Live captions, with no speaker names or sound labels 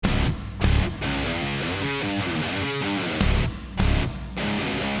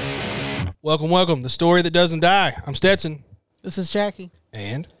Welcome. The story that doesn't die. I'm Stetson. This is Jackie.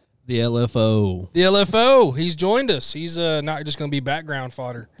 And? The LFO. The LFO. He's joined us. He's not just going to be background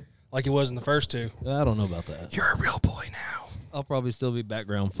fodder like he was in the first two. I don't know about that. You're a real boy now. I'll probably still be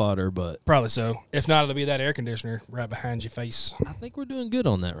background fodder, but Probably so. If not, it'll be that air conditioner right behind your face. I think we're doing good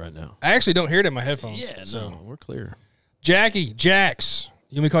on that right now. I actually don't hear it in my headphones. We're clear. Jackie, Jax.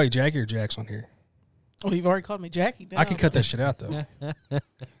 You want me to call you Jackie or Jax on here? Oh, you've already called me Jackie. I can cut that shit out, though.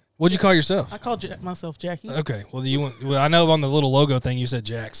 What'd you call yourself? I called myself Jackie. Okay. Well, I know on the little logo thing you said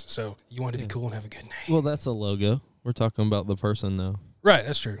Jax, so you want to be cool and have a good name. Well, that's a logo. We're talking about the person, though. Right,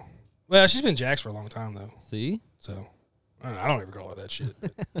 that's true. Well, she's been Jax for a long time, though. See? So, I don't ever call her that shit.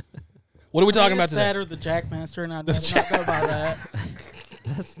 What are we talking about today? That or the Jackmaster, and I'd rather not go by that.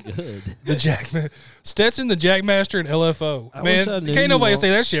 That's good. The Jackmaster. Stetson, the Jackmaster, and LFO. I wish I Man, knew can't you nobody all. say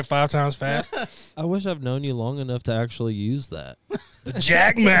that shit 5 times fast. I wish I've known you long enough to actually use that. The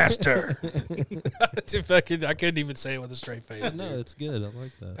Jackmaster. I couldn't even say it with a straight face. No, Dude. it's good. I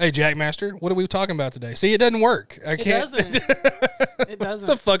like that. Hey, Jackmaster, what are we talking about today? See, it doesn't work. I can't. It What doesn't.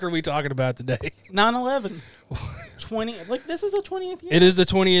 the fuck are we talking about today? 9/11. 20. Like, this is the 20th year. It is the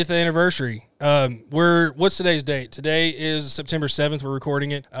 20th anniversary. What's today's date? Today is September 7th. We're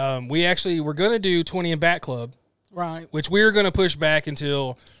recording it. We're going to do 20 and Back Club, Right. which we're going to push back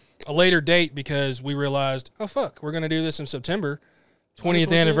until a later date because we realized, oh, fuck, we're going to do this in September.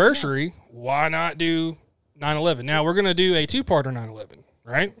 20th anniversary. Why not do 9/11? Now, we're going to do a two-parter 9/11,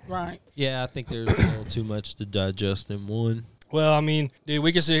 right? Right. Yeah, I think there's a little too much to digest in one. Well, I mean, dude,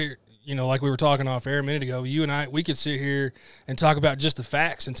 we could sit here, like we were talking off air a minute ago, you and I, we could sit here and talk about just the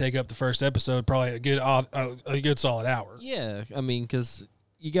facts and take up the first episode probably a good solid hour. Yeah, I mean, because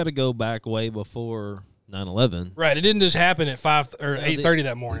you got to go back way before 9/11. Right. It didn't just happen at 5 or 8:30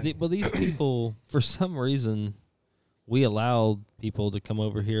 that morning. Well, these people, for some reason, we allowed people to come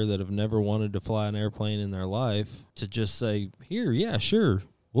over here that have never wanted to fly an airplane in their life to just say, here, yeah, sure.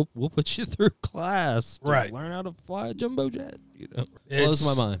 We'll put you through class to Right. learn how to fly a jumbo jet. Blows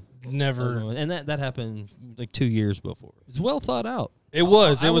my mind. Never. And that happened like 2 years before. It's well thought out. It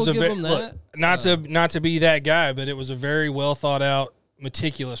was. I It was will a give very them look, that. not to be that guy, but it was a very well thought out,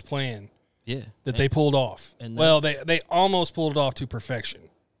 meticulous plan Yeah. that they pulled off. and Well, they almost pulled it off to perfection.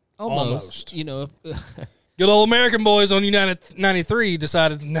 Almost. You know, Good old American boys on United 93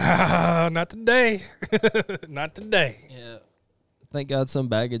 decided, nah, not today. Not today. yeah. Thank God some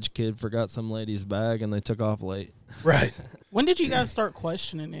baggage kid forgot some lady's bag and they took off late. Right. When did you guys start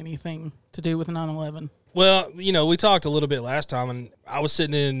questioning anything to do with 9/11? Well, we talked a little bit last time, and I was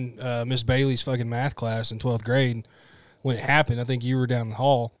sitting in Miss Bailey's fucking math class in 12th grade when it happened. I think you were down the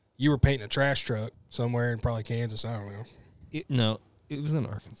hall. You were painting a trash truck somewhere in probably Kansas. I don't know. No, it was in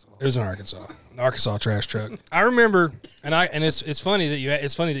Arkansas. It was in Arkansas, an Arkansas trash truck. I remember, and it's funny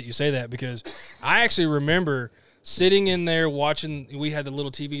that you say that because I actually remember sitting in there watching. We had the little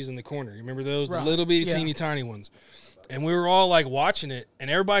TVs in the corner. You remember those, Right. the little bitty, Yeah. teeny tiny ones. And we were all like watching it,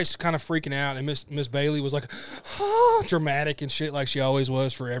 and everybody's kind of freaking out. And Miss Bailey was like, oh, dramatic and shit, like she always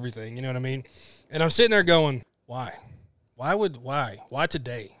was for everything. You know what I mean? And I'm sitting there going, why? Why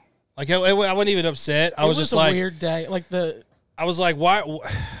today? Like I wasn't even upset. I was just a like, weird day. Like I was like, why?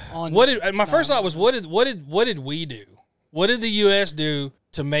 My first thought was, what did we do? What did the U.S. do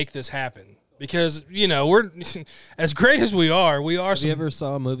to make this happen? Because we're as great as we are. Have you ever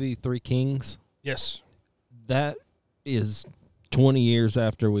saw a movie Three Kings? Yes. That is 20 years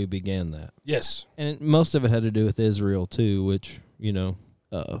after we began that. Yes. And most of it had to do with Israel, too, which,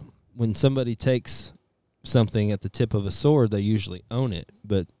 when somebody takes something at the tip of a sword, they usually own it,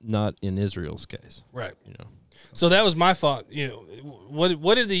 but not in Israel's case. Right. So that was my thought.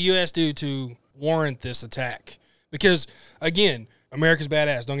 What did the U.S. do to warrant this attack? Because, again, America's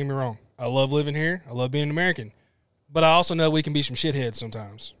badass. Don't get me wrong. I love living here. I love being an American. But I also know we can be some shitheads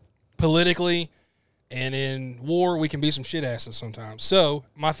sometimes. Politically and in war, we can be some shit asses sometimes. So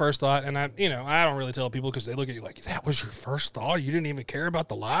my first thought, and I don't really tell people because they look at you like, that was your first thought? You didn't even care about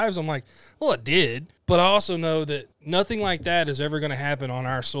the lives? I'm like, well, it did. But I also know that nothing like that is ever going to happen on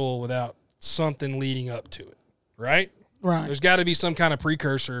our soil without something leading up to it, right? right. There's got to be some kind of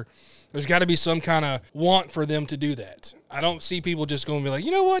precursor. There's got to be some kind of want for them to do that. I don't see people just going to be like,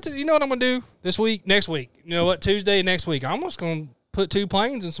 you know what I'm going to do this week, next week. You know what, Tuesday, next week. I'm just going to put 2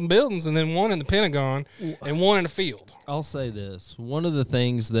 planes in some buildings and then one in the Pentagon and one in a field. I'll say this. One of the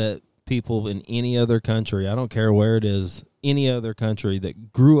things that people in any other country, I don't care where it is, any other country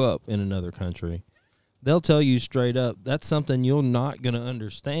that grew up in another country, they'll tell you straight up, that's something you're not going to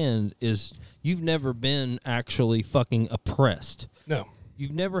understand is you've never been actually fucking oppressed. No.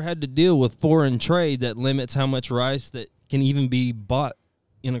 You've never had to deal with foreign trade that limits how much rice that can even be bought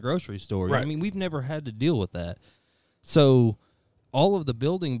in a grocery store. Right. I mean, we've never had to deal with that. So all of the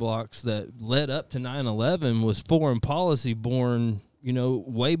building blocks that led up to 9/11 was foreign policy born,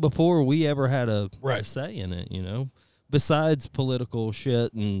 way before we ever had a say in it, besides political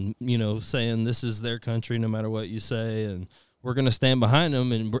shit and, saying this is their country no matter what you say, and we're going to stand behind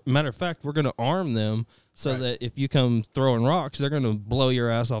them. And matter of fact, we're going to arm them so that if you come throwing rocks, they're going to blow your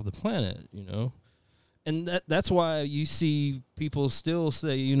ass off the planet, And that's why you see people still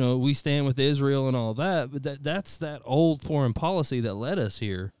say, we stand with Israel and all that, but that's that old foreign policy that led us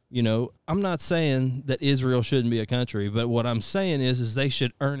here. I'm not saying that Israel shouldn't be a country, but what I'm saying is they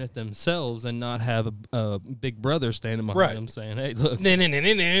should earn it themselves and not have a big brother standing behind them saying, hey, look. No.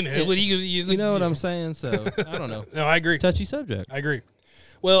 What do you know what I'm saying? So, I don't know. No, I agree. Touchy subject. I agree.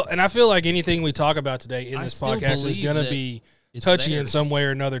 Well, and I feel like anything we talk about today in this podcast is going to be touchy in some way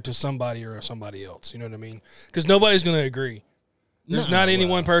or another to somebody or somebody else. You know what I mean? Because nobody's going to agree. There's not any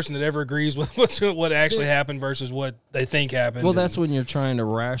one person that ever agrees with what actually happened versus what they think happened. Well, that's when you're trying to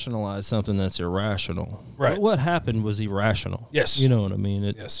rationalize something that's irrational. Right. What happened was irrational. Yes. You know what I mean?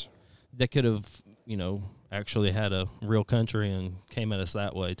 Yes. They could have, actually had a real country and came at us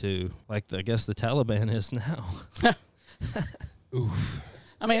that way, too. Like, I guess the Taliban is now. Oof.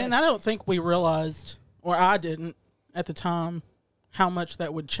 I mean, and I don't think we realized, or I didn't at the time, how much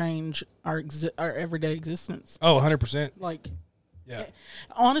that would change our everyday existence. Oh, 100%. Like, yeah.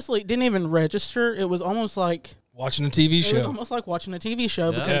 Honestly, it didn't even register. It was almost like watching a TV show. It was almost like watching a TV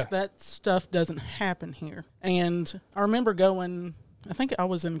show because that stuff doesn't happen here. And I remember going, I think I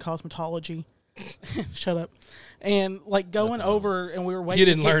was in cosmetology. Shut up. And like going over, and we were waiting. You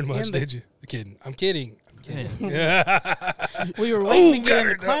didn't learn much, did you? I'm kidding. We were waiting to get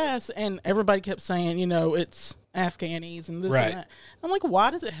into class, and everybody kept saying, it's Afghanis and this and that. I'm like,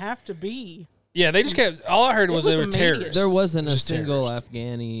 why does it have to be? Yeah, they just kept. All I heard was they were terrorists. There wasn't a single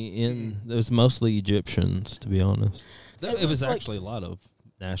Afghani in. There was mostly Egyptians, to be honest. It was actually a lot of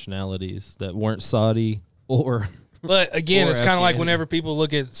nationalities that weren't Saudi or. But again, it's kind of like Afghani. whenever people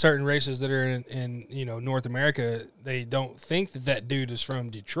look at certain races that are in North America, they don't think that dude is from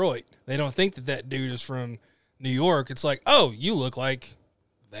Detroit. They don't think that dude is from New York. It's like, oh, you look like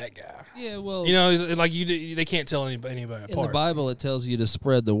that guy. Yeah, well, like they can't tell anybody apart. In the Bible, it tells you to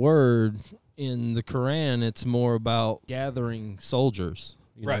spread the word. In the Quran, it's more about gathering soldiers.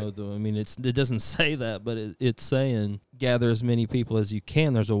 Right. It doesn't say that, but it's saying gather as many people as you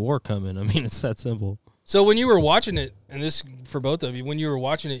can. There's a war coming. I mean, it's that simple. So when you were watching it, and this for both of you, when you were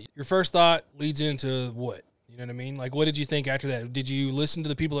watching it, your first thought leads into what? You know what I mean? Like, what did you think after that? Did you listen to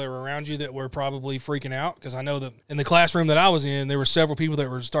the people that were around you that were probably freaking out? Because I know that in the classroom that I was in, there were several people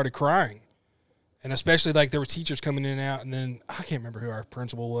that started crying. And especially, like, there were teachers coming in and out, and then I can't remember who our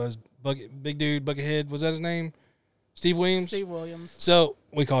principal was. Big dude, Buckethead, was that his name? Steve Williams? Steve Williams. So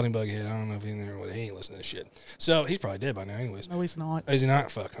we called him Buckethead. I don't know if he knew what he ain't listening to this shit. So he's probably dead by now anyways. No, he's not. Is he not?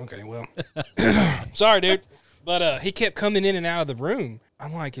 Fuck. Okay, well. Sorry, dude. But he kept coming in and out of the room.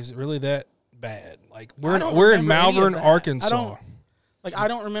 I'm like, is it really that bad? Like, we're in Malvern, Arkansas. I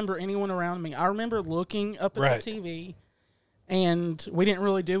don't remember anyone around me. I remember looking up at the TV, and we didn't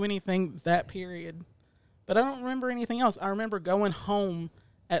really do anything that period. But I don't remember anything else. I remember going home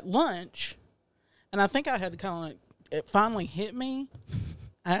at lunch, and I think I had kind of it finally hit me.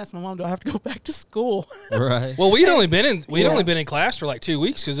 I asked my mom, "Do I have to go back to school?" Right. Well, we'd only been in class for like 2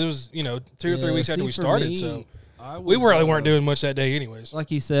 weeks because it was 2 or 3 weeks after we started. So we really weren't doing much that day, anyways.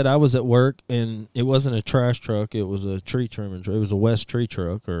 Like you said, I was at work, and it wasn't a trash truck; it was a tree trimming truck. It was a West tree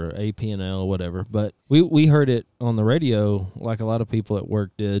truck or AP&L, whatever. But we heard it on the radio, like a lot of people at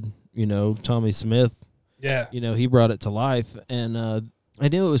work did. Tommy Smith. Yeah. He brought it to life, and I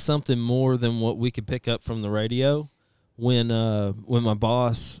knew it was something more than what we could pick up from the radio. When my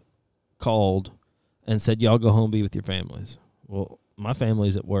boss called and said, y'all go home, be with your families. Well, my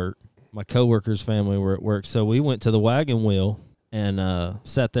family's at work. My coworkers' family were at work. So we went to the Wagon Wheel and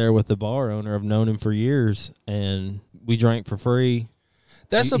sat there with the bar owner. I've known him for years, and we drank for free.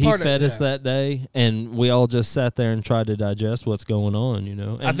 That's he fed us that day, and we all just sat there and tried to digest what's going on,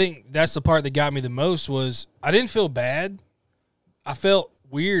 And I think that's the part that got me the most was I didn't feel bad. I felt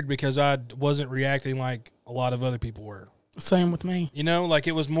weird because I wasn't reacting like a lot of other people were. Same with me. Like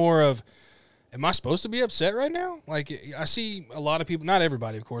it was more of, am I supposed to be upset right now? Like I see a lot of people, not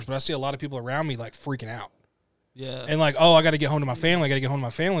everybody, of course, but I see a lot of people around me like freaking out. Yeah. And like, oh, I got to get home to my family. I got to get home to my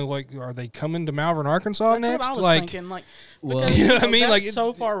family. Like, are they coming to Malvern, Arkansas That's next? what I was thinking. Like, because, you know what I mean? That's like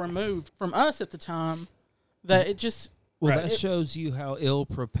so far removed from us at the time that it just. Well, that shows you how ill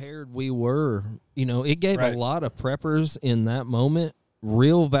prepared we were. It gave a lot of preppers in that moment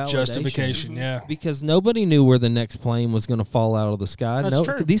real validation. Justification, yeah. Because nobody knew where the next plane was going to fall out of the sky. That's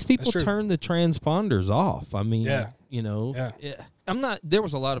true. These people That's true. turned the transponders off. I mean, Yeah. you know, Yeah. there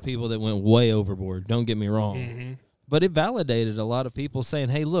was a lot of people that went way overboard. Don't get me wrong. Mm-hmm. But it validated a lot of people saying,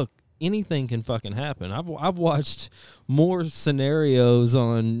 hey, look, anything can fucking happen. I've watched more scenarios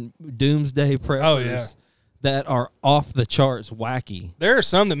on Doomsday Preppers that are off the charts wacky. There are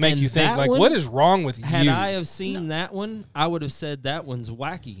some that make And you think, that like, one, what is wrong with Had you? I have seen that one, I would have said that one's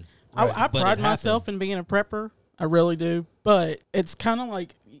wacky. I But pride it myself in being a prepper. I really do. But it's kind of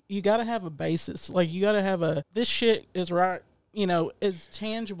like you got to have a basis. Like you got to have this shit is right, you know, it's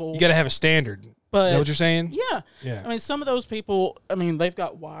tangible. You got to have a standard. But Is that what you're saying? yeah. Yeah. I mean, some of those people, I mean, they've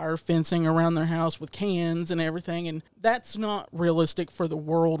got wire fencing around their house with cans and everything, and that's not realistic for the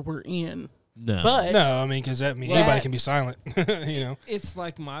world we're in. No. But No, I mean, because anybody can be silent, you know. It's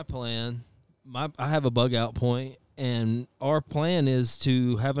like my plan. I have a bug out point, and our plan is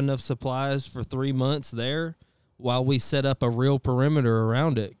to have enough supplies for 3 months there while we set up a real perimeter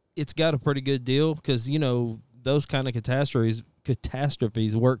around it. It's got a pretty good deal because, you know, those kind of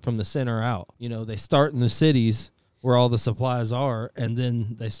catastrophes work from the center out. You know, they start in the cities where all the supplies are, and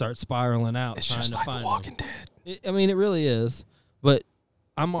then they start spiraling out. It's trying just to like find The Walking Dead. I mean, it really is. But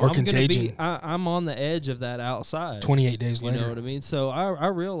I'm Contagion. I'm on the edge of that outside. 28 days You later. know what I mean? So I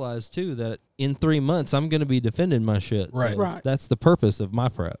realize, too, that in 3 months, I'm going to be defending my shit. Right. So Right. That's the purpose of my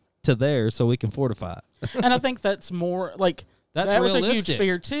prep. To there so we can fortify it. and I think that's more like That's that was a realistic. huge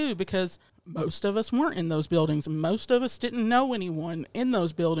fear too, because most of us weren't in those buildings. Most of us didn't know anyone in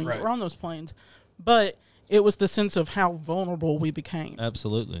those buildings Right. or on those planes. But it was the sense of how vulnerable we became.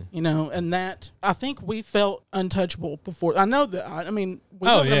 Absolutely. You know, and that I think we felt untouchable before. I know that. I mean, we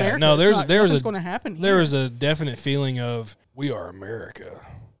Oh, live in yeah. America. No, It's there was nothing's a- going to happen here. There was a definite feeling of, we are America.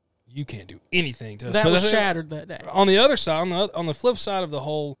 You can't do anything to us. that But was I think- shattered that day. On the other side, on the flip side of the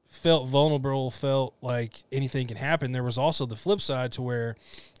whole felt vulnerable, felt like anything can happen, there was also the flip side to where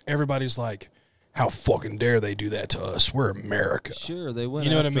everybody's like, how fucking dare they do that to us? We're America. Sure, they went. You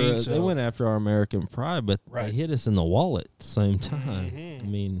know what I after, mean? They So- went after our American pride, but Right. they hit us in the wallet at the same time. Mhm. I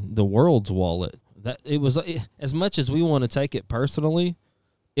mean, the world's wallet. That it was as much as we want to take it personally.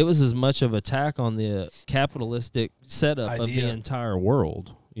 It was as much of an attack on the capitalistic setup of Idea. the entire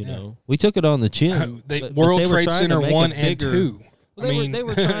world. You Yeah. know, we took it on the chin. but World they were Trade trying to Center make a 1 and bigger- 2. Well, they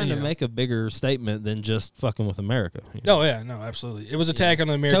were trying to you know. make a bigger statement than just fucking with America. You know? Oh, yeah, no, absolutely. It was attack on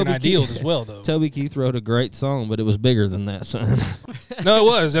the American Toby ideals Keith- as well, though. Toby Keith wrote a great song, but it was bigger than that, son. No, it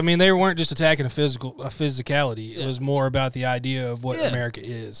was. I mean, they weren't just attacking a physicality. It was more about the idea of what Yeah. America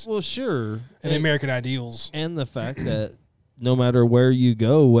is Well, sure. and the American ideals. And the fact that no matter where you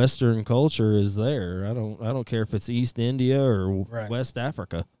go, Western culture is there. I don't care if it's East India or Right. West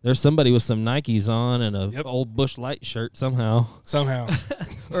Africa. There's somebody with some Nikes on and a Yep. old Bush Light shirt somehow, Somehow.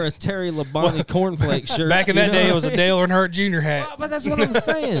 or a Terry Labonte cornflake shirt. Back in you that know day, what it was I a mean? Dale Earnhardt Jr. hat. Well, but that's what I'm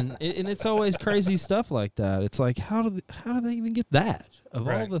saying, and it's always crazy stuff like that. It's like how do they even get that of all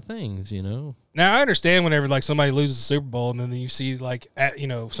Right. the things, you know? Now, I understand whenever like somebody loses the Super Bowl and then you see like,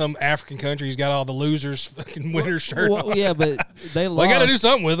 some African country's got all the losers fucking winner shirt Well, on. yeah, but they lost. Well, I got to do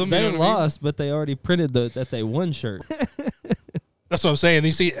something with them. They you know what I mean? lost, but they already printed that they won shirt. That's what I'm saying.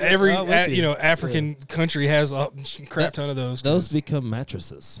 You see every I'm with you. African country has a crap ton of those. 'cause- Those become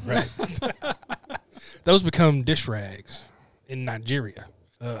mattresses. right. Those become dish rags in Nigeria.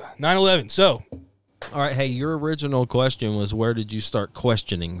 9/11. So All right, hey, your original question was where did you start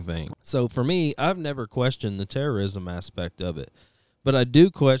questioning things? So for me, I've never questioned the terrorism aspect of it, but I do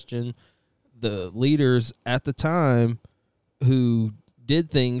question the leaders at the time who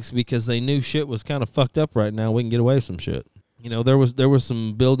did things because they knew shit was kind of fucked up right now. We can get away with some shit. You know, there was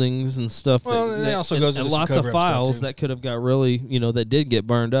some buildings and stuff. Well, that also goes and into some lots of cover-up stuff, files too. that could have got really, that did get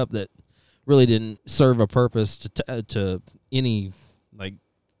burned up that really didn't serve a purpose to any like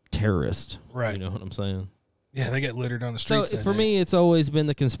terrorist. Right. You know what I'm saying? yeah, they get littered on the So streets. for me, it's always been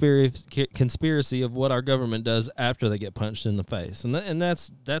the conspiracy of what our government does after they get punched in the face, and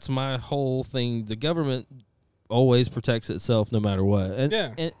that's my whole thing. The government always protects itself no matter what, and,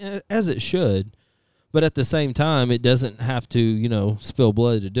 Yeah. and as it should. But at the same time, it doesn't have to spill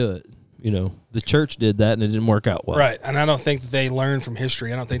blood to do it. The church did that, and it didn't work out well. Right, and I don't think that they learn from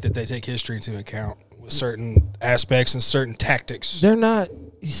history. I don't think that they take history into account with certain aspects and certain tactics. They're not.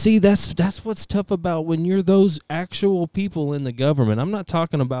 You see, that's what's tough about when you're those actual people in the government. I'm not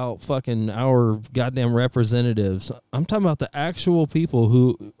talking about fucking our goddamn representatives. I'm talking about the actual people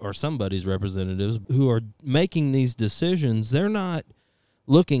who are somebody's representatives who are making these decisions. They're not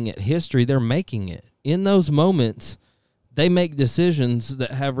looking at history. They're making it. In those moments, they make decisions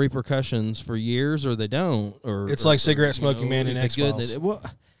that have repercussions for years, or they don't. Or it's or, like cigarette you know, smoking man in the X-Files. Well,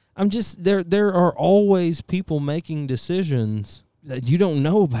 I'm just there. There are always people making decisions that you don't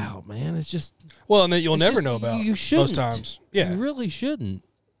know about, man. It's just and that you'll it's never just- know about. You shouldn't. most times. You Yeah, really shouldn't.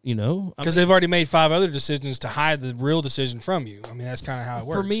 You know, because they've already made 5 other decisions to hide the real decision from you. I mean, that's kind of how it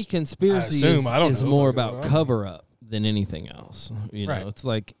works. for me, conspiracy I assume. I don't is know. more Fuck it, I about don't know. cover up than anything else. You know, Right. it's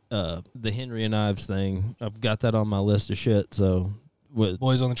like the Henry and Ives thing. I've got that on my list of shit. So,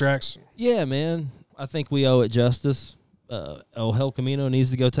 Boys on the tracks. yeah, man, I think we owe it justice. El Hel Camino needs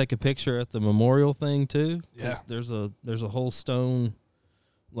to go take a picture at the memorial thing too. 'Cause Yeah. there's a whole stone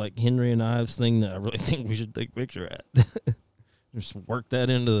like Henry and Ives thing that I really think we should take a picture at. Just work that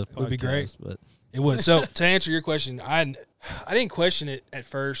into the podcast. Would be great. But It would. So to answer your question, I didn't question it at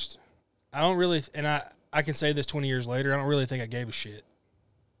first. I don't really, and I can say this 20 years later. I don't really think I gave a shit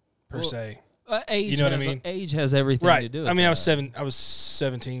per se. age, You know what I has- mean? Age has everything to Right. do with I mean, that. I was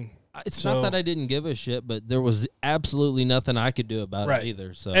 17. It's So- not that I didn't give a shit, but there was absolutely nothing I could do about Right. it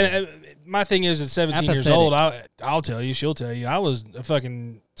either. So And my thing is, at 17 years Apathetic. old, I'll tell you, she'll tell you, I was a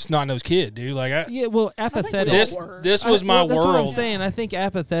fucking snot-nosed kid, dude. Like, yeah, well, think we apathetic. all this were. this was my That's what I'm world. saying. I think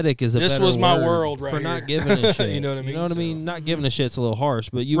apathetic is a This better was my word world right for here. not giving a shit. You know what I mean? You know what I So- mean? Not giving a shit's a little harsh,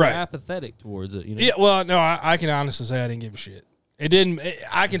 but you Right. were apathetic towards it. You know? Yeah, well, no, I can honestly say I didn't give a shit. It didn't.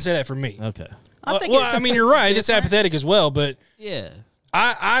 I can say that for me. Okay. I mean, you're right. It's apathetic as well, but Yeah.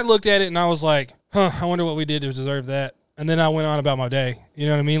 I looked at it and I was like, I wonder what we did to deserve that. And then I went on about my day. You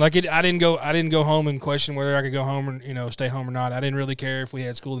know what I mean? Like I didn't go home and question whether I could go home or stay home or not. I didn't really care if we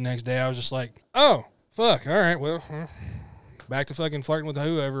had school the next day. I was just like, oh fuck, all right, well, back to fucking flirting with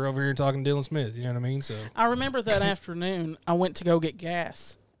whoever over here talking to Dylan Smith. You know what I mean? So I remember that afternoon, I went to go get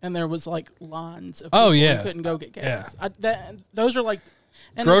gas, and there was like lines of Oh, people yeah. who couldn't go get Yeah. gas. Those are like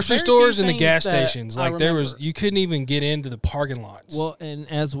and there's grocery very stores few and the gas things that stations, I like there was, remember. you couldn't even get into the parking lots. Well, and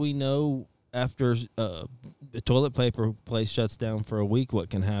as we know, after the toilet paper place shuts down for a week, what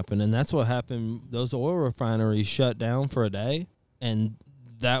can happen? And that's what happened. Those oil refineries shut down for a day, and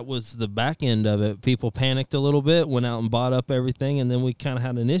that was the back end of it. People panicked a little bit, went out and bought up everything, and then we kind of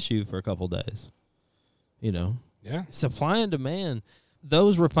had an issue for a couple days. You know, yeah, supply and demand.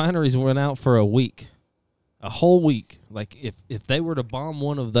 Those refineries went out for a week, a whole week. Like if they were to bomb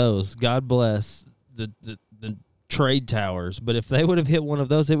one of those, God bless the trade towers. But if they would have hit one of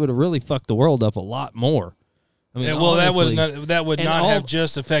those, it would have really fucked the world up a lot more. I mean, yeah, well, honestly, that would and not all- have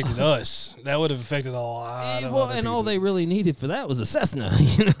just affected us. That would have affected a lot of other and people. all they really needed for that was a Cessna.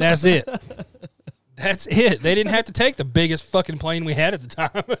 You know? That's it. That's it. They didn't have to take the biggest fucking plane we had at the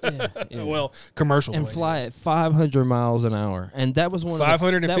time. yeah. Well, commercial And plane. fly at 500 miles an hour, and that was one of the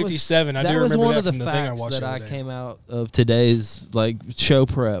 557. I that do was remember one that of the from the thing I facts watched that the I other day. came out of today's show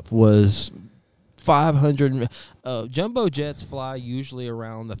prep was 500. Jumbo jets fly usually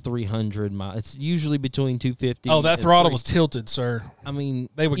around the 300 mile. It's usually between 250. Oh, that and throttle 3. was tilted, sir. I mean,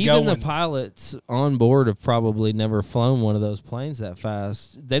 They would even go the pilots on board have probably never flown one of those planes that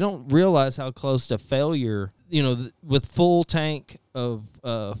fast. They don't realize how close to failure. You know, with full tank of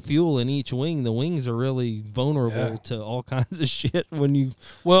fuel in each wing, the wings are really vulnerable Yeah. to all kinds of shit. When you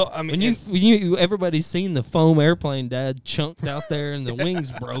Well, I mean, when you everybody's seen the foam airplane Dad chunked out there and the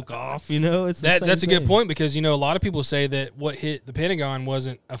wings broke off. You know, it's the same that's a good thing. point because a lot of people say that what hit the Pentagon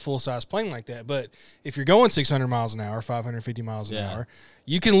wasn't a full size plane like that. But if you're going 600 miles an hour, 550 miles an Yeah. hour,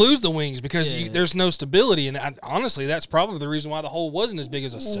 you can lose the wings because Yeah. there's no stability. And honestly, that's probably the reason why the hole wasn't as big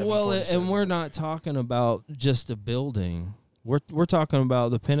as a 747. Well, and we're not talking about just a building. We're talking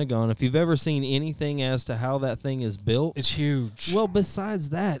about the Pentagon. If you've ever seen anything as to how that thing is built, It's huge. well, besides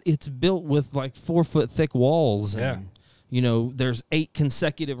that, it's built with like 4 foot thick walls. Yeah. And, there's 8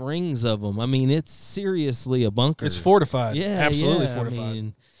 consecutive rings of them. I mean, it's seriously a bunker. It's fortified. Yeah, absolutely yeah. fortified. I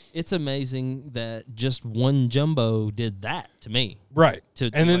mean, it's amazing that just one jumbo did that to me. Right. To-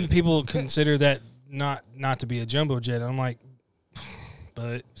 And then like- people consider that not to be a jumbo jet. I'm like,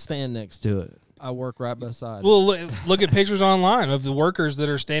 but Stand next to it. I work right beside it. well, look at pictures online of the workers that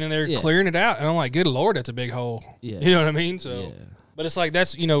are standing there Yeah. clearing it out, and I'm like, good Lord, that's a big hole. Yeah. You know what I mean? So, Yeah. but it's like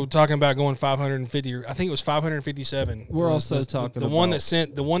that's talking about going 550. I think it was 557. We're was also the talking one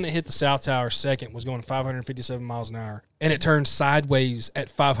about- the one that hit the South Tower second was going 557 miles an hour, and it turned sideways at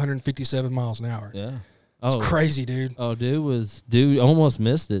 557 miles an hour. Yeah. It's crazy, dude. Oh, dude almost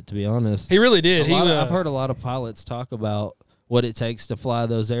missed it, to be honest. He really did. I've heard a lot of pilots talk about what it takes to fly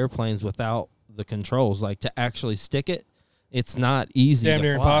those airplanes without the controls, like to actually stick it. It's not easy. Damn to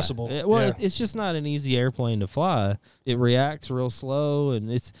near fly. impossible. Yeah. It's just not an easy airplane to fly. It reacts real slow, and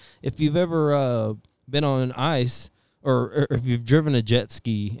it's if you've ever been on ice or if you've driven a jet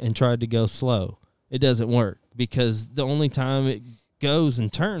ski and tried to go slow, it doesn't work because the only time it goes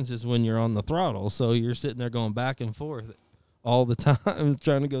and turns is when you're on the throttle. So you're sitting there going back and forth all the time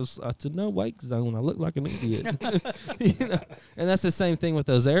trying to go to no wake zone. I look like an idiot. You know? And that's the same thing with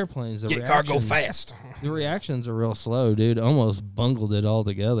those airplanes. Get cargo fast. The reactions are real slow, dude. Almost bungled it all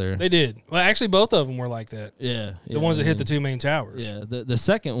together. They did. Well, actually, both of them were like that. Yeah. The ones that hit the two main towers. Yeah. The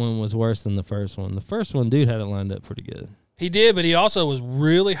second one was worse than the first one. The first one, dude, had it lined up pretty good. He did, but he also was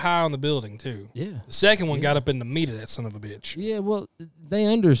really high on the building, too. Yeah. The second one got up in the meat of that son of a bitch. Yeah, well, they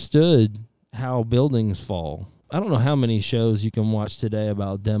understood how buildings fall. I don't know how many shows you can watch today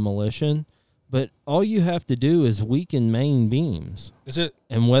about demolition, but all you have to do is weaken main beams. Is it?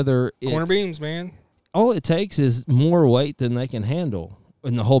 And whether it's... Corner beams, man. All it takes is more weight than they can handle.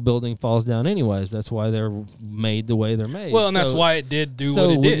 And the whole building falls down anyways. That's why they're made the way they're made. Well, and that's why it did what it did.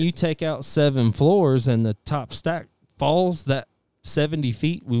 So when you take out 7 floors and the top stack falls that 70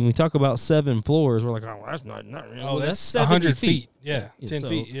 feet, when we talk about 7 floors, we're like, oh, that's not really. Oh, that's 100 feet. Yeah, 10 so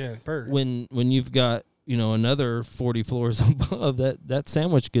feet. Yeah, per. When you've got, another 40 floors above, that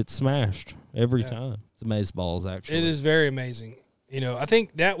sandwich gets smashed every time. It's amazeballs, actually. It is very amazing. I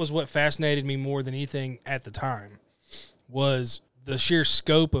think that was what fascinated me more than anything at the time was the sheer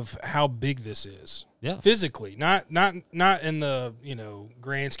scope of how big this is. Yeah. Physically, not in the,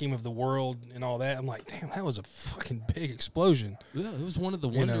 grand scheme of the world and all that. I'm like, damn, that was a fucking big explosion. Yeah, it was one of the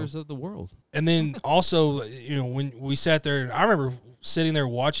wonders of the world. And then also, when we sat there, I remember sitting there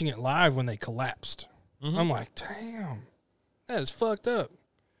watching it live when they collapsed. Mm-hmm. I'm like, damn, that is fucked up.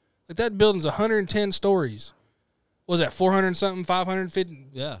 Like, that building's 110 stories. What was that, 400 something, 550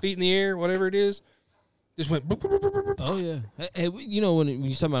 feet in the air, whatever it is? Just went. Oh yeah. Hey, when you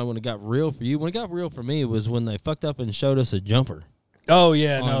talking about when it got real for you, when it got real for me was when they fucked up and showed us a jumper. Oh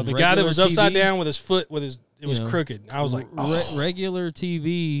yeah, no, the guy that was upside TV, down with his foot it was crooked. I was like, regular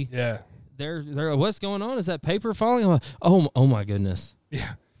TV. Yeah. They're what's going on? Is that paper falling? I'm like, oh my goodness.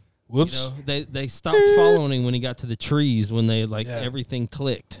 Yeah. Whoops. They stopped following when he got to the trees when they everything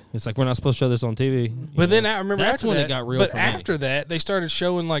clicked. It's like we're not supposed to show this on TV. But then I remember that's when it got real. But after that, they started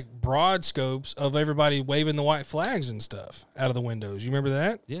showing like broad scopes of everybody waving the white flags and stuff out of the windows. You remember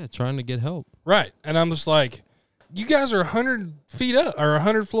that? Yeah, trying to get help. Right, and I'm just like, you guys are 100 feet up or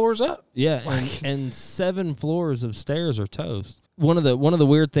 100 floors up. Yeah, and 7 floors of stairs are toast. One of the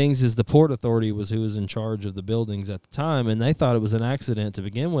weird things is the Port Authority was who was in charge of the buildings at the time, and they thought it was an accident to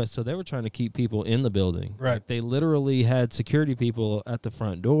begin with, so they were trying to keep people in the building. Right. Like, they literally had security people at the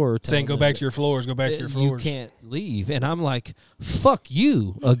front door saying, "Go back to your floors. Go back to your floors. You can't leave." And I'm like, "Fuck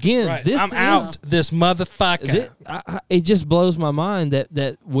you again." Right. I'm out, this motherfucker. It just blows my mind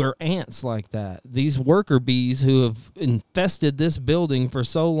that we're ants like that. These worker bees who have infested this building for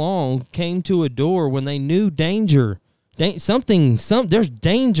so long came to a door when they knew danger. There's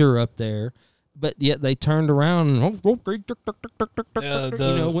danger up there, but yet they turned around and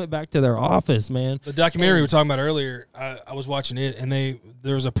went back to their office, man. The documentary we were talking about earlier, I was watching it, and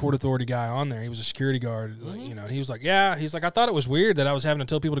there was a Port Authority guy on there. He was a security guard, he was like, he's like, I thought it was weird that I was having to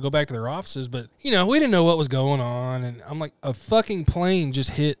tell people to go back to their offices, but we didn't know what was going on, and I'm like, a fucking plane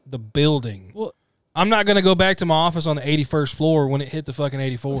just hit the building. Well, I'm not going to go back to my office on the 81st floor when it hit the fucking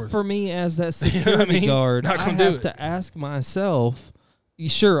 84th. For me, as that security guard, I have to ask myself,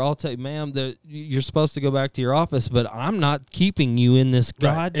 sure, I'll tell you, ma'am, that you're supposed to go back to your office, but I'm not keeping you in this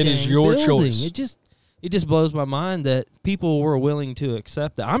goddamn It is your building. choice. It just blows my mind that people were willing to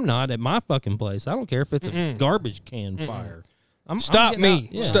accept that. I'm not at my fucking place. I don't care if it's a garbage can fire. Stop me.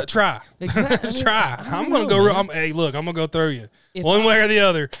 Yeah. Try. Exactly. Try. I'm going to go. Hey, look, I'm going to go through you. One way or the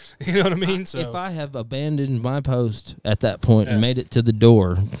other. You know what I mean? So if I have abandoned my post at that point and made it to the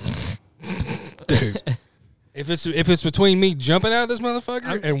door. Dude. If it's between me jumping out of this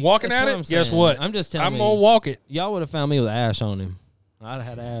motherfucker and walking at it, guess what? I'm just telling you. I'm going to walk it. Y'all would have found me with ash on him. I'd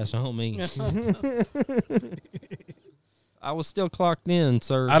have had ash on me. I was still clocked in,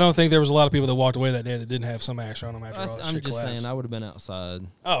 sir. I don't think there was a lot of people that walked away that day that didn't have some ash on them after all that I'm shit just collapsed. saying, I would have been outside.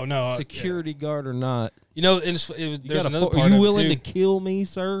 Oh, no. Security guard or not. There's another part Are you of willing it to kill me,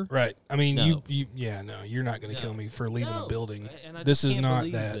 sir? Right. I mean, no. You're not going to kill me for leaving a building. This is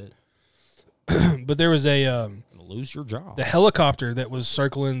not that. But there was lose your job. The helicopter that was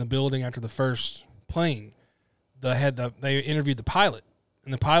circling the building after the first plane. They interviewed the pilot,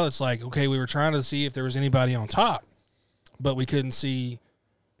 and the pilot's like, okay, we were trying to see if there was anybody on top, but we couldn't see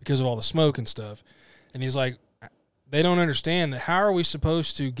because of all the smoke and stuff. And he's like, they don't understand that. How are we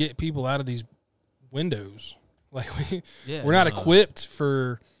supposed to get people out of these windows? Like we're not equipped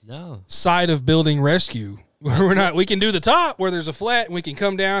for side of building rescue. We're not. We can do the top where there's a flat, and we can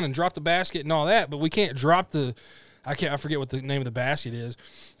come down and drop the basket and all that, but we can't drop the I forget what the name of the basket is,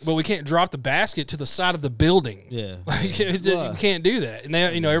 but we can't drop the basket to the side of the building. Yeah. Like you can't do that. And they,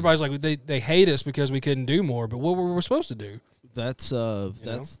 everybody's like they hate us because we couldn't do more. But what were we supposed to do? That's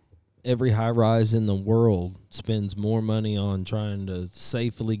every high rise in the world spends more money on trying to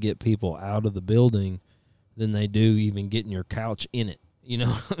safely get people out of the building than they do even getting your couch in it. You know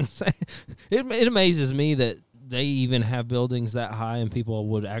what I'm saying? It amazes me that they even have buildings that high and people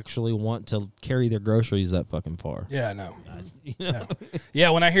would actually want to carry their groceries that fucking far. Yeah, I know. You know? Yeah,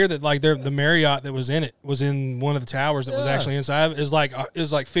 when I hear that, like the Marriott that was in it was in one of the towers that was actually inside, is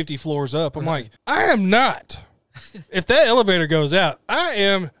like 50 floors up. I'm like, I am not. If that elevator goes out, I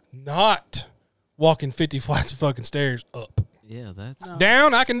am not walking 50 flights of fucking stairs up. Yeah, that's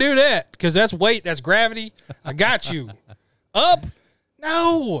down. I can do that because that's weight, that's gravity. I got you. Up,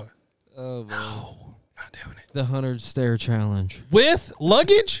 no. Oh, man. No. Not doing it. The 100 stair challenge With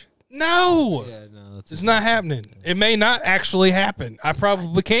luggage? No. Yeah, no, It's not happening. It may not actually happen. I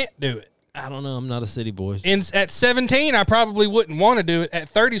probably can't do it. I don't know. I'm not a city boy. At 17, I probably wouldn't want to do it. At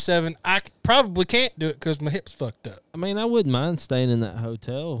 37, I probably can't do it because my hip's fucked up. I mean, I wouldn't mind staying in that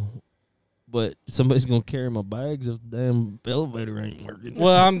hotel, but somebody's gonna carry my bags if the damn elevator ain't working.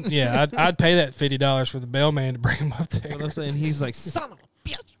 Well, I'd pay that $50 for the bellman to bring him up there. What I'm saying, he's like, son of a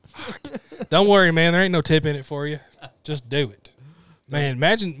bitch. Don't worry, man. There ain't no tip in it for you. Just do it. Man,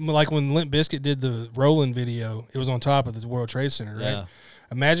 imagine like when Limp Bizkit did the Rollin' video. It was on top of the World Trade Center, right? Yeah.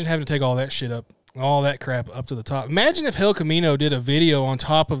 Imagine having to take all that shit up, all that crap up to the top. Imagine if El Camino did a video on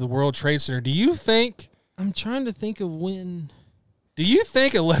top of the World Trade Center. Do you think I'm trying to think of when. Do you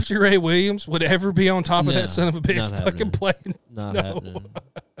think a Lefty Ray Williams would ever be on top of that son of a bitch not fucking plane? Not happening.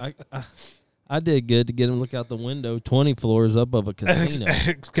 I did good to get him look out the window 20 floors up of a casino.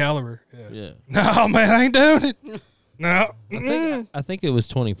 Excalibur. Yeah. No, man, I ain't doing it. No. I think it was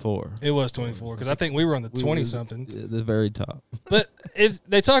 24. It was 24 because I think we were on the 20-something. The very top. But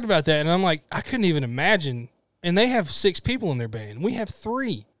they talked about that, and I'm like, I couldn't even imagine. And they have 6 people in their band. We have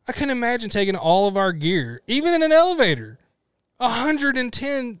 3. I couldn't imagine taking all of our gear, even in an elevator,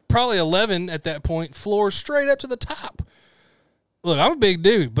 110, probably 11 at that point, floors straight up to the top. Look, I'm a big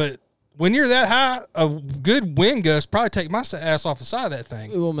dude, but when you're that high, a good wind gust probably take my ass off the side of that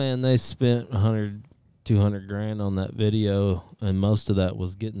thing. Well, man, they spent 100, 200 grand on that video, and most of that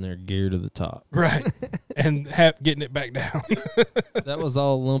was getting their gear to the top. Right. And getting it back down. That was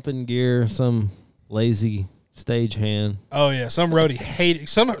all lumping gear, some lazy stagehand. Oh, yeah. Some roadie hated.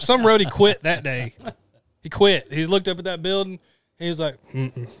 Some roadie quit that day. He quit. He looked up at that building. He was like,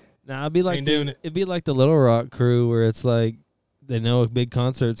 Now, it'd be like it. It'd be like the Little Rock crew where it's like they know a big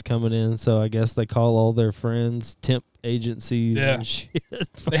concert's coming in, so I guess they call all their friends, temp agencies and shit.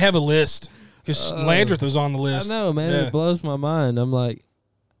 They have a list because Landreth was on the list. I know, man. Yeah. It blows my mind. I'm like,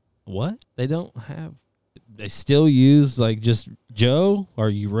 what? They don't have. They still use like just Joe. Are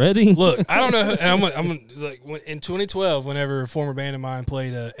you ready? Look, I don't know. And I'm like in 2012, whenever a former band of mine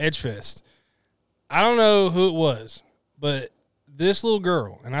played Edgefest, I don't know who it was, but this little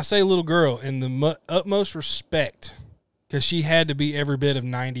girl, and I say little girl in the utmost respect, because she had to be every bit of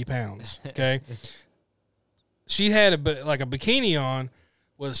 90 pounds. Okay, she had a bikini on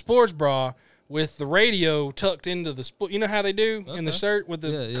with a sports bra with the radio tucked into the you know how they do in the shirt with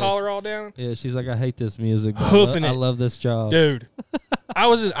the collar all down. Yeah, she's like, I hate this music. Hoofing I love this job, dude. I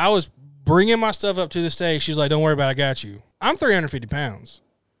was bringing my stuff up to the stage. She's like, "Don't worry about it, I got you." I'm 350 pounds.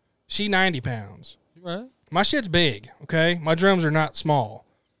 She 90 pounds. Right. My shit's big. Okay, my drums are not small.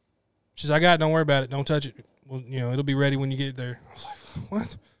 She's like, "I got it. Don't worry about it. Don't touch it. Well, it'll be ready when you get there." I was like,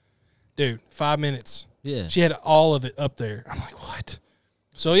 "What, dude? 5 minutes." Yeah. She had all of it up there. I'm like, "What?"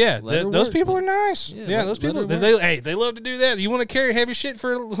 So yeah, those people are nice. Yeah, those people. They love to do that. You want to carry heavy shit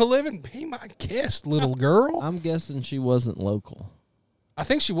for a living? Be my guest, little girl. I'm guessing she wasn't local. I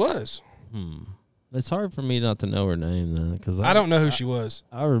think she was. It's hard for me not to know her name then, because I don't know who she was.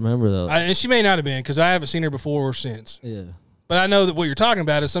 I remember though, and she may not have been because I haven't seen her before or since. Yeah. But I know that what you're talking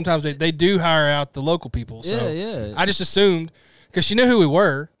about is sometimes they do hire out the local people. So yeah. I just assumed because she knew who we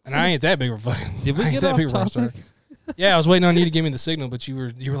were, and I ain't that big of a fucking. Did we get off topic? Yeah, I was waiting on you to give me the signal, but you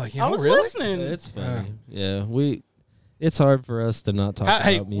were like, I was really? listening. It's funny. Yeah, it's hard for us to not talk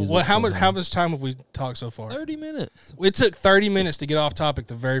about music. How much time have we talked so far? 30 minutes. It took 30 minutes to get off topic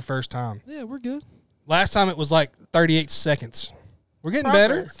the very first time. Yeah, we're good. Last time it was like 38 seconds. We're getting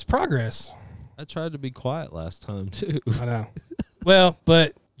better. It's progress. I tried to be quiet last time too. I know. Well,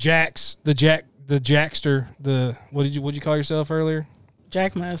 but Jax, the Jackster, what'd you call yourself earlier?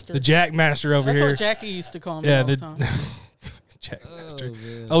 Jackmaster. The Jackmaster over That's here. That's what Jackie used to call me all the time.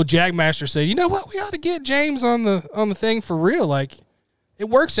 Jackmaster. Oh, Jackmaster said, "You know what? We ought to get James on the thing for real. Like, it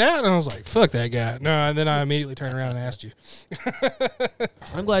works out. And I was like, fuck that guy. No, and then I immediately turned around and asked you.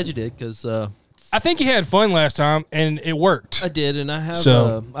 I'm glad you did because I think you had fun last time, and it worked. I did, and I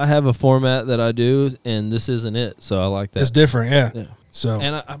have a format that I do, and this isn't it, so I like that. It's different, yeah. So,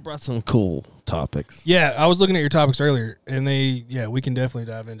 and I brought some cool topics. Yeah, I was looking at your topics earlier, and we can definitely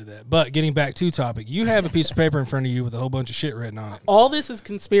dive into that. But getting back to topic, you have a piece of paper in front of you with a whole bunch of shit written on it. All this is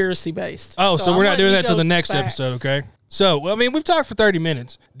conspiracy based. Oh, so we're not doing that till the next episode, okay? So, well, I mean, we've talked for 30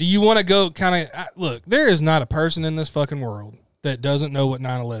 minutes. Do you want to go kind of look? There is not a person in this fucking world that doesn't know what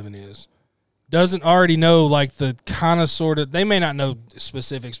 9/11 is. Doesn't already know like the kind of sort of. They may not know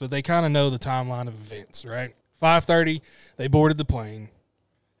specifics, but they kind of know the timeline of events, right? 5:30, they boarded the plane.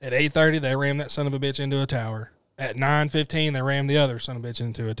 At 8:30, they rammed that son of a bitch into a tower. At 9:15, they rammed the other son of a bitch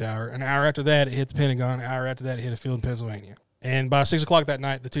into a tower. An hour after that, it hit the Pentagon. An hour after that, it hit a field in Pennsylvania. And by 6 o'clock that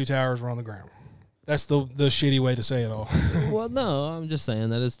night, the two towers were on the ground. That's the shitty way to say it all. Well, no, I'm just saying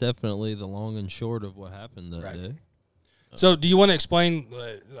that it's definitely the long and short of what happened that day. So, do you want to explain?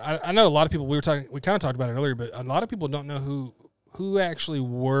 I know a lot of people. We kind of talked about it earlier, but a lot of people don't know who actually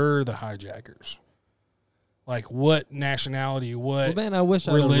were the hijackers. Like what nationality, what man, I wish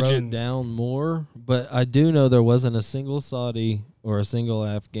religion. I wrote down more, but I do know there wasn't a single Saudi or a single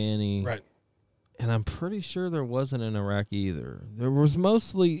Afghani. Right. And I'm pretty sure there wasn't an Iraqi either. There was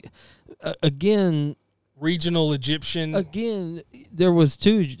mostly, again... regional Egyptian. Again, there was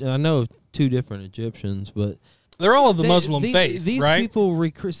two different Egyptians, but... They're all of the Muslim faith, these right? These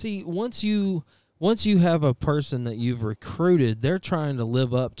people, see, once you have a person that you've recruited, they're trying to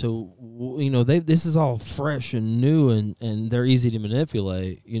live up to, this is all fresh and new, and they're easy to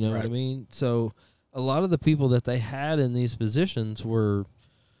manipulate, you know what I mean? So a lot of the people that they had in these positions were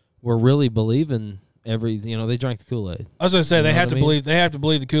really believing they drank the Kool-Aid. I was going to say, they have to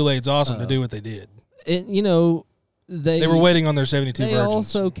believe the Kool-Aid's awesome to do what they did. And, they were waiting on their 72 virgins. They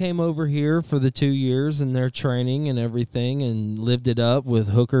also came over here for the 2 years in their training and everything and lived it up with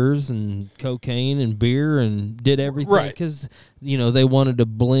hookers and cocaine and beer and did everything because, they wanted to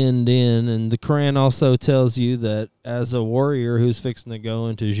blend in. And the Quran also tells you that as a warrior who's fixing to go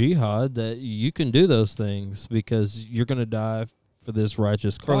into jihad, that you can do those things because you're going to die for this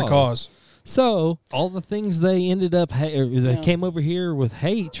righteous cause. For the cause. So all the things they ended up came over here with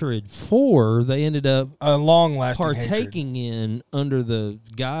hatred for, they ended up a long-lasting partaking in under the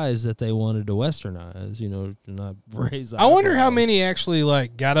guise that they wanted to westernize, to not raise. I wonder how many actually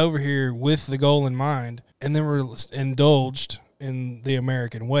got over here with the goal in mind, and then were indulged in the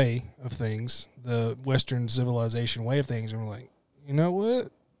American way of things, the Western civilization way of things, and were like, you know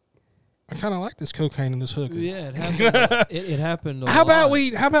what? I kind of like this cocaine and this hooker. Yeah, it happened. it happened. How about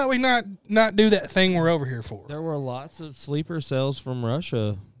we not do that thing we're over here for? There were lots of sleeper cells from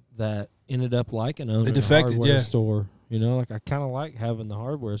Russia that ended up liking owning a hardware store. I kind of like having the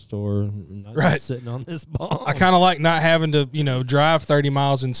hardware store and not just sitting on this bomb. I kind of like not having to drive 30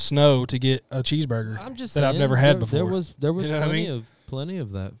 miles in snow to get a cheeseburger I've never had before. There was plenty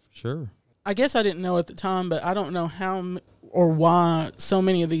of that. Sure. I guess I didn't know at the time, but I don't know how or why so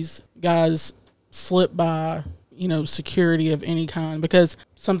many of these guys slip by, security of any kind. Because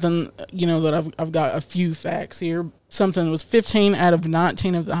something, that I've got a few facts here. Something was 15 out of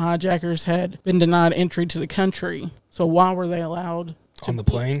 19 of the hijackers had been denied entry to the country. So why were they allowed on the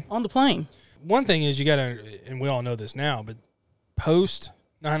plane? On the plane. One thing is you got to, and we all know this now, but post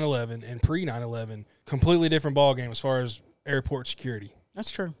 9/11 and pre 9/11, completely different ballgame as far as airport security. That's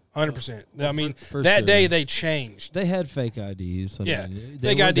true. 100%. I mean, that day they changed. They had fake IDs. Fake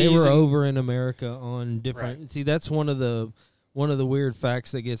IDs. They were over in America on different. Right. See, that's one of the weird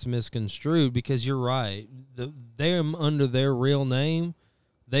facts that gets misconstrued because you're right. Them under their real name,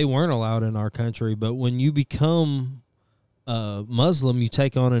 they weren't allowed in our country. But when you become Muslim, you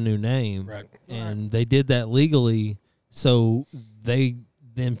take on a new name. Right. And they did that legally, so they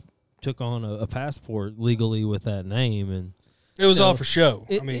then took on a passport legally with that name and. It was all for show.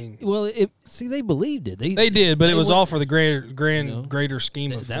 They believed it. They did, but it was all for the greater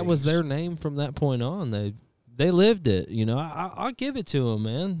scheme of things. That was their name from that point on. They lived it. I'll give it to them,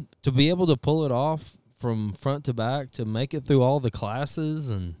 man. To be able to pull it off from front to back, to make it through all the classes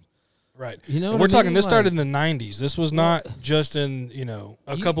and right. We're talking. This started in the 90s. This was not just in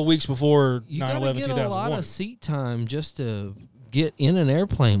a couple weeks before 9/11, 2001. A lot of seat time just to get in an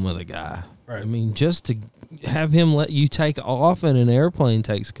airplane with a guy. Right. I mean, just to have him let you take off in an airplane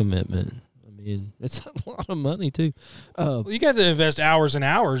takes commitment. mean, it's a lot of money too. Well, you got to invest hours and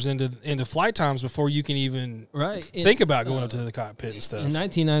hours into flight times before you can even think about going up to the cockpit and stuff. In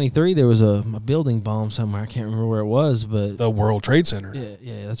 1993, there was a building bomb somewhere. I can't remember where it was, but the World Trade Center.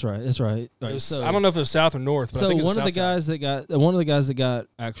 Yeah, that's right. That's right. So, I don't know if it was south or north, but I think it was one of the guys that got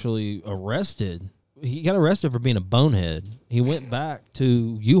actually arrested. He got arrested for being a bonehead. He went back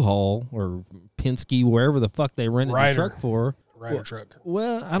to U-Haul or Penske, wherever the fuck they rented the truck for. Ryder truck.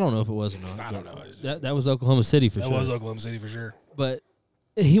 Well, I don't know if it was or not. I don't know. That was Oklahoma City for sure. That was Oklahoma City for sure. But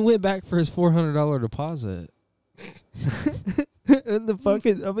he went back for his $400 deposit. And the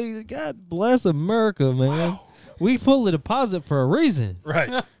fucking, I mean, God bless America, man. Wow. We pulled the deposit for a reason.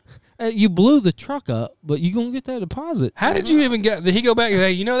 Right. You blew the truck up, but you gonna get that deposit. How did you even get? Did he go back and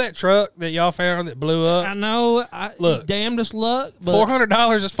say, you know that truck that y'all found that blew up? I know. Look, damnedest luck.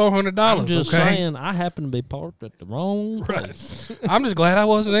 $400 is $400. I'm just saying, I happen to be parked at the wrong place. I'm just glad I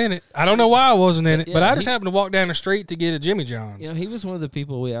wasn't in it. I don't know why I wasn't in it, but I just happened to walk down the street to get a Jimmy John's. You know, he was one of the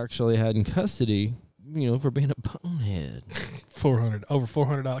people we actually had in custody. You know, for being a bonehead. Over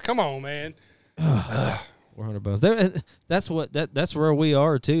 $400. Come on, man. $400. That's where we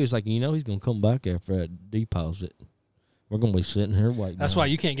are too. It's like, you know, he's gonna come back after that deposit. We're gonna be sitting here waiting. That's why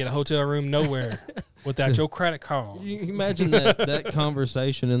you can't get a hotel room nowhere without your credit card. You imagine that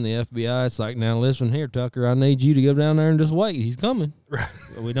conversation in the FBI. It's like, now listen here, Tucker. I need you to go down there and just wait. He's coming. Right.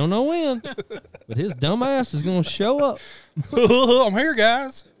 We don't know when, but his dumb ass is gonna show up. I'm here,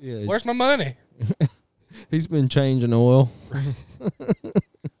 guys. Yeah. Where's my money? He's been changing oil.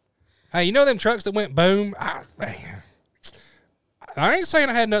 Hey, you know them trucks that went boom? I ain't saying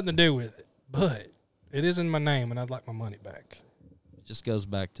I had nothing to do with it, but it is in my name, and I'd like my money back. It just goes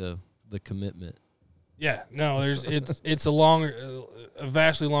back to the commitment. Yeah, no, it's a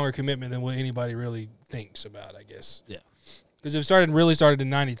vastly longer commitment than what anybody really thinks about, I guess. Yeah, because it really started in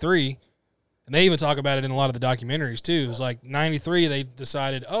 '93, and they even talk about it in a lot of the documentaries too. It was like '93, they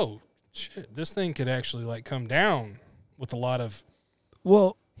decided, oh shit, this thing could actually like come down with a lot of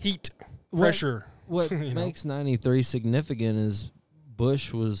heat, pressure. What makes 93 significant is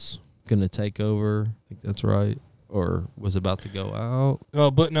Bush was going to take over. I think that's right. Or was about to go out.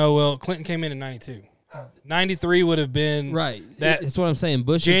 Clinton came in 92. 93 would have been right. That's what I'm saying.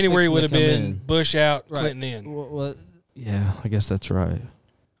 Bush January would have been Bush out, right. Clinton in. Well, yeah, I guess that's right.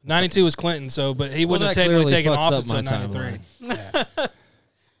 92 was Clinton, but he wouldn't have technically taken office until 93. Yeah.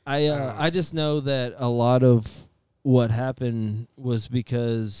 I just know that a lot of what happened was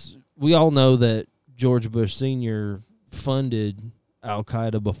because we all know that George Bush Sr. funded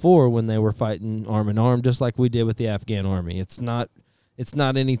Al-Qaeda before when they were fighting arm in arm, just like we did with the Afghan army. It's not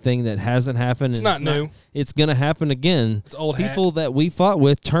anything that hasn't happened. It's not new. It's going to happen again. It's old People hat. that we fought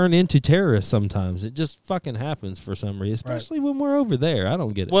with turn into terrorists sometimes. It just fucking happens for some reason, especially when we're over there. I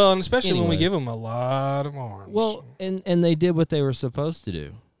don't get it. Well, and especially when we give them a lot of arms. Well, and they did what they were supposed to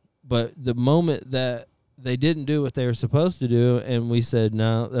do. But the moment that they didn't do what they were supposed to do and we said,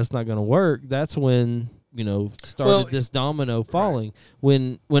 no, that's not going to work, that's when, started this domino falling.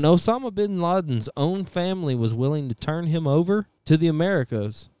 When Osama bin Laden's own family was willing to turn him over to the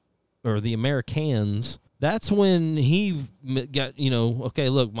Americas or the Americans, that's when he got, okay,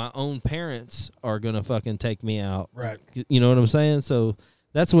 look, my own parents are going to fucking take me out. Right. You know what I'm saying? So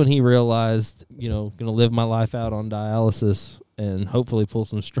that's when he realized, going to live my life out on dialysis and hopefully pull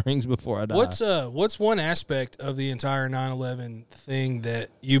some strings before I die. What's one aspect of the entire 9/11 thing that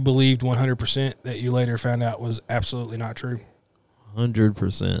you believed 100% that you later found out was absolutely not true?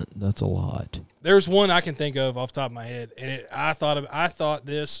 100%. That's a lot. There's one I can think of off the top of my head, and I thought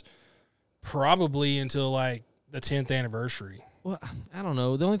this probably until like the 10th anniversary. Well, I don't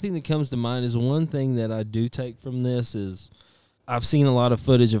know. The only thing that comes to mind is one thing that I do take from this is I've seen a lot of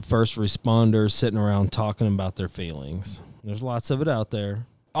footage of first responders sitting around talking about their feelings. There's lots of it out there.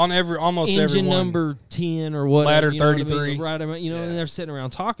 On almost every engine number 10 or whatever. Ladder 33. Right, and they're sitting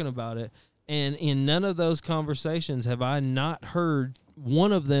around talking about it. And in none of those conversations have I not heard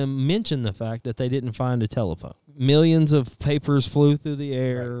one of them mention the fact that they didn't find a telephone. Millions of papers flew through the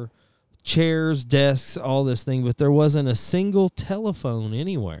air, right. Chairs, desks, all this thing, but there wasn't a single telephone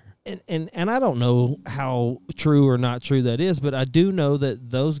anywhere. And I don't know how true or not true that is, but I do know that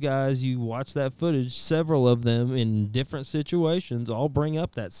those guys, you watch that footage, several of them in different situations all bring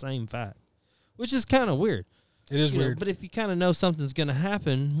up that same fact, which is kind of weird. It is weird. But if you kind of know something's going to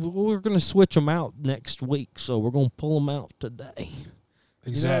happen, we're going to switch them out next week, so we're going to pull them out today.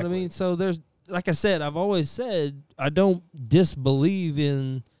 Exactly. You know what I mean? So there's, like I said, I've always said I don't disbelieve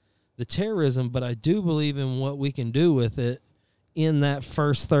in the terrorism, but I do believe in what we can do with it in that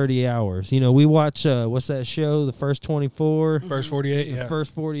first 30 hours. You know, we watch, what's that show, The First 24? First 48, yeah.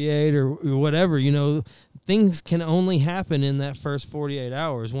 First 48 or whatever, you know, things can only happen in that first 48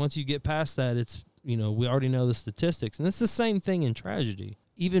 hours. Once you get past that, it's, you know, we already know the statistics. And it's the same thing in tragedy.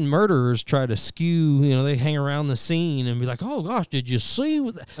 Even murderers try to skew, you know, they hang around the scene and be like, oh, gosh, did you see?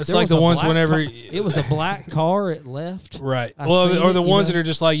 It's like the ones whenever... it was a black car, it left. Right. Or the ones that are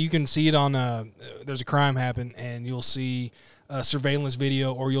just like, you can see it on, there's a crime happen, and you'll see a surveillance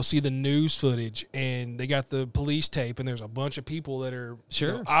video, or you'll see the news footage, and they got the police tape, and there's a bunch of people that are you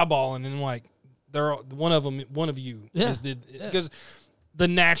know, eyeballing, and like, they're one of you. Yeah. Because the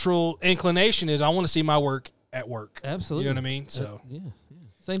natural inclination is, I want to see my work at work. Absolutely. You know what I mean? So... yeah.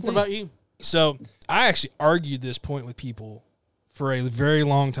 Same thing. What about you? So I actually argued this point with people for a very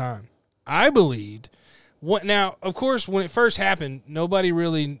long time. I believed now, of course, when it first happened, nobody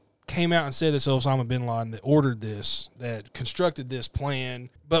really came out and said this Osama bin Laden that ordered this, that constructed this plan.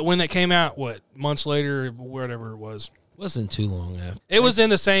 But when it came out, months later, whatever it was, wasn't too long after. It was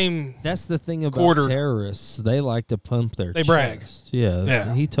in the same. That's the thing about terrorists. They like to pump their chest. Brag.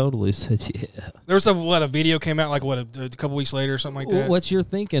 Yeah. He totally said, yeah. There was a video came out like a couple weeks later or something like that. What you're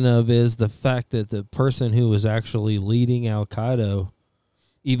thinking of is the fact that the person who was actually leading Al-Qaeda,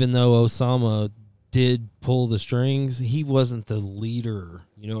 even though Osama did pull the strings, he wasn't the leader.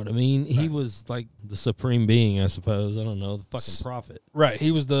 You know what I mean? Right. He was like the supreme being, I suppose. I don't know, the fucking prophet. Right. He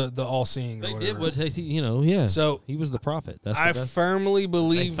was the all-seeing. They did what yeah. So he was the prophet. That's I firmly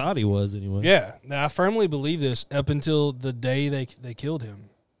believe. They thought he was anyway. Yeah. I firmly believe this up until the day they killed him.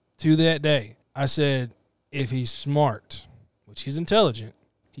 To that day, I said, if he's smart, which he's intelligent,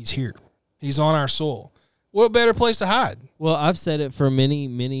 he's here. He's on our soil. What better place to hide? Well, I've said it for many,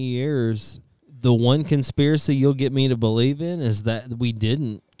 many years. The one conspiracy you'll get me to believe in is that we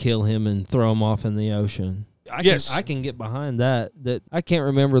didn't kill him and throw him off in the ocean. I can get behind that. That I can't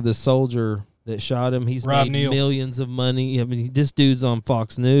remember the soldier that shot him. He's Rob made Neal. Millions of money. I mean, this dude's on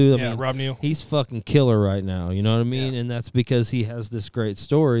Fox News. I mean, Rob Neal. He's fucking killer right now. You know what I mean? Yeah. And that's because he has this great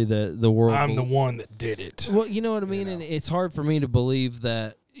story that the world. I'm the one that did it. Well, you know what I mean? And it's hard for me to believe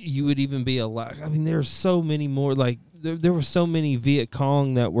that you would even be alive. I mean, there's so many more, like, there were so many Viet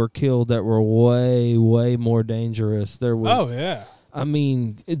Cong that were killed that were way, way more dangerous. There was. Oh, yeah. I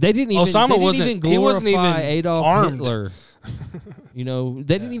mean, they didn't even. Osama he wasn't even Adolf armed. Hitler. You know,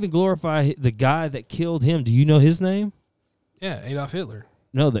 they didn't even glorify the guy that killed him. Do you know his name? Yeah, Adolf Hitler.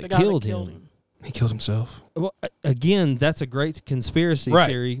 No, that killed him. He killed himself. Well, again, that's a great conspiracy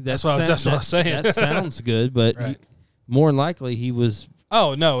theory. That's what I was saying. That sounds good, but more than likely he was.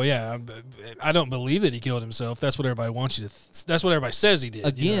 Oh no, yeah, I don't believe that he killed himself. That's what everybody wants you to. That's what everybody says he did.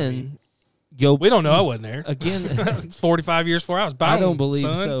 Again, we don't know. I wasn't there. Again, 45 years before I was born. I don't believe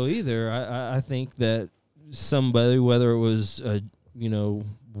so either. I think that somebody, whether it was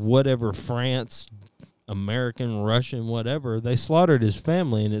whatever, France, American, Russian, whatever, they slaughtered his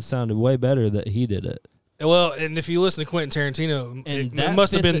family, and it sounded way better that he did it. Well, and if you listen to Quentin Tarantino, it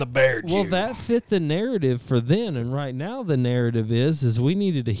must have been the bear Jew. Well, that fit the narrative for then, and right now the narrative is we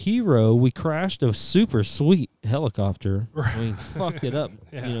needed a hero. We crashed a super sweet helicopter. Right. I mean, fucked it up,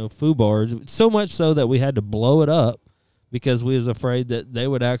 foobar. So much so that we had to blow it up because we was afraid that they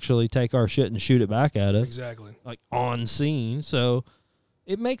would actually take our shit and shoot it back at us. Exactly. Like on scene. So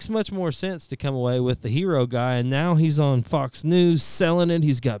it makes much more sense to come away with the hero guy, and now he's on Fox News selling it.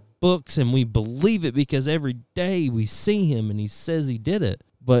 He's got books, and we believe it because every day we see him, and he says he did it.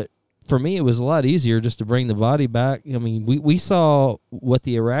 But for me, it was a lot easier just to bring the body back. I mean, we saw what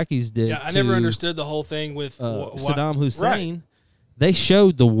the Iraqis did. Yeah, I never understood the whole thing with Saddam Hussein. Right. They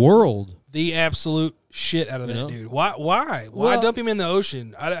showed the world the absolute shit out of that dude. Why dump him in the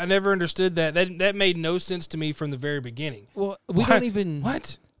ocean? I never understood that. That made no sense to me from the very beginning. Well, we don't even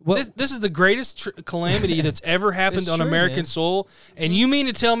what. Well, this is the greatest calamity that's ever happened on American soil, and you mean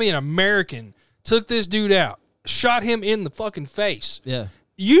to tell me an American took this dude out, shot him in the fucking face? Yeah.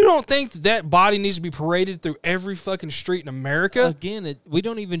 You don't think that body needs to be paraded through every fucking street in America? Again, we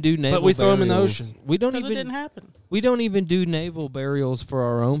don't even do naval. But we throw burials. him in the ocean. We don't even. It didn't happen. We don't even do naval burials for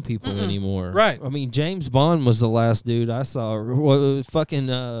our own people anymore. Right. I mean, James Bond was the last dude I saw.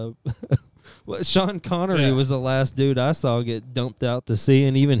 Fucking. Sean Connery was the last dude I saw get dumped out to sea,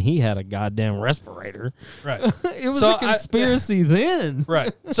 and even he had a goddamn respirator. Right. It was a conspiracy then.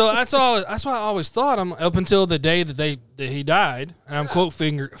 Right. So that's what I always thought. Up until the day that he died, and I'm quote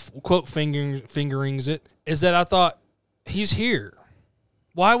fingerings it, is that I thought he's here.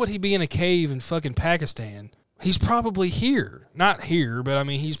 Why would he be in a cave in fucking Pakistan? He's probably here. Not here, but I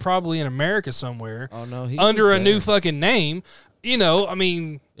mean, he's probably in America somewhere. Oh no, he under was a there. new fucking name. You know, I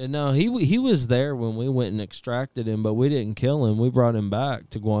mean, No, he was there when we went and extracted him, but we didn't kill him. We brought him back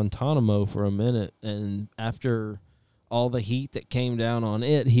to Guantanamo for a minute, and after all the heat that came down on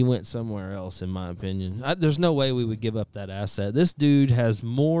it, he went somewhere else, in my opinion. There's no way we would give up that asset. This dude has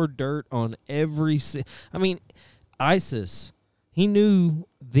more dirt on every... I mean, ISIS, he knew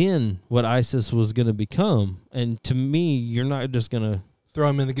then what ISIS was going to become, and to me, you're not just going to... throw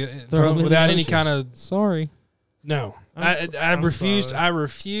him in the throw him without any kind of... Sorry. No. I refused. Sorry. I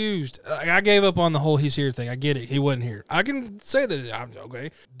refused. I gave up on the whole he's here thing. I get it. He wasn't here. I can say that. I'm okay.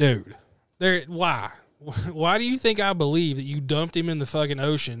 Dude, why? Why do you think I believe that you dumped him in the fucking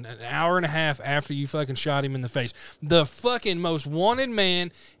ocean an hour and a half after you fucking shot him in the face? The fucking most wanted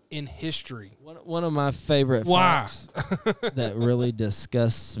man in history. One of my favorite Why? facts that really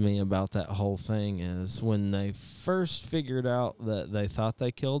disgusts me about that whole thing is when they first figured out that they thought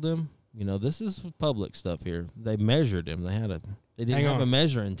they killed him. You know, this is public stuff here. They measured him. They didn't have a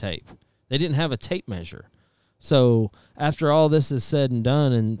measuring tape. They didn't have a tape measure. So after all this is said and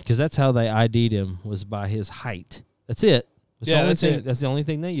done, and because that's how they ID'd him, was by his height. That's it. That's it. That's the only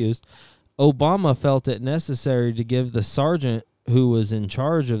thing they used. Obama felt it necessary to give the sergeant who was in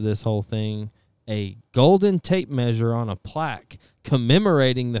charge of this whole thing a golden tape measure on a plaque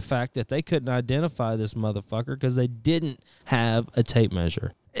commemorating the fact that they couldn't identify this motherfucker because they didn't have a tape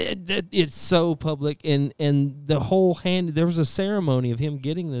measure. It's so public, and the whole there was a ceremony of him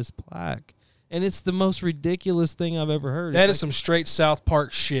getting this plaque, and it's the most ridiculous thing I've ever heard. That is some straight South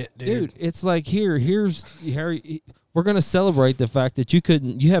Park shit, dude. It's like here's we're gonna celebrate the fact that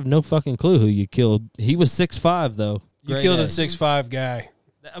you have no fucking clue who you killed. He was 6'5", though. You killed a 6'5" guy.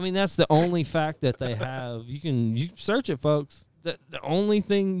 I mean, that's the only fact that they have. You search it, folks. The only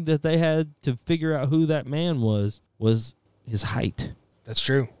thing that they had to figure out who that man was his height. That's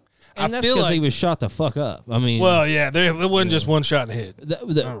true. And that's because he was shot the fuck up. I mean, well, yeah, it wasn't just one shot in the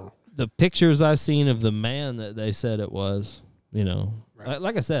head. The pictures I've seen of the man that they said it was, right.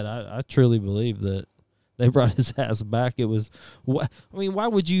 Like I said, I truly believe that they brought his ass back. It was, I mean, why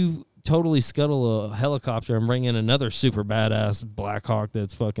would you totally scuttle a helicopter and bring in another super badass Black Hawk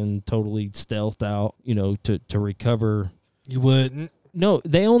that's fucking totally stealthed out, to recover? You wouldn't. No,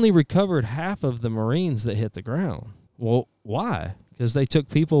 they only recovered half of the Marines that hit the ground. Well, why? Because they took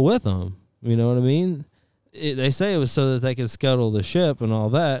people with them. You know what I mean? They say it was so that they could scuttle the ship and all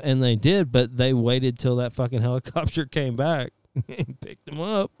that, and they did, but they waited till that fucking helicopter came back and picked them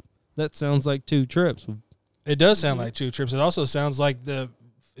up. That sounds like 2 trips. It does sound like 2 trips. It also sounds like the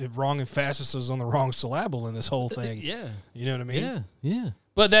wrong emphasis is on the wrong syllable in this whole thing. Yeah. You know what I mean? Yeah, yeah.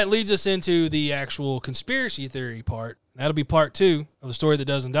 But that leads us into the actual conspiracy theory part. That'll be part 2 of the story that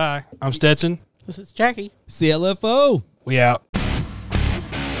doesn't die. I'm Stetson. This is Jackie. CLFO. We out.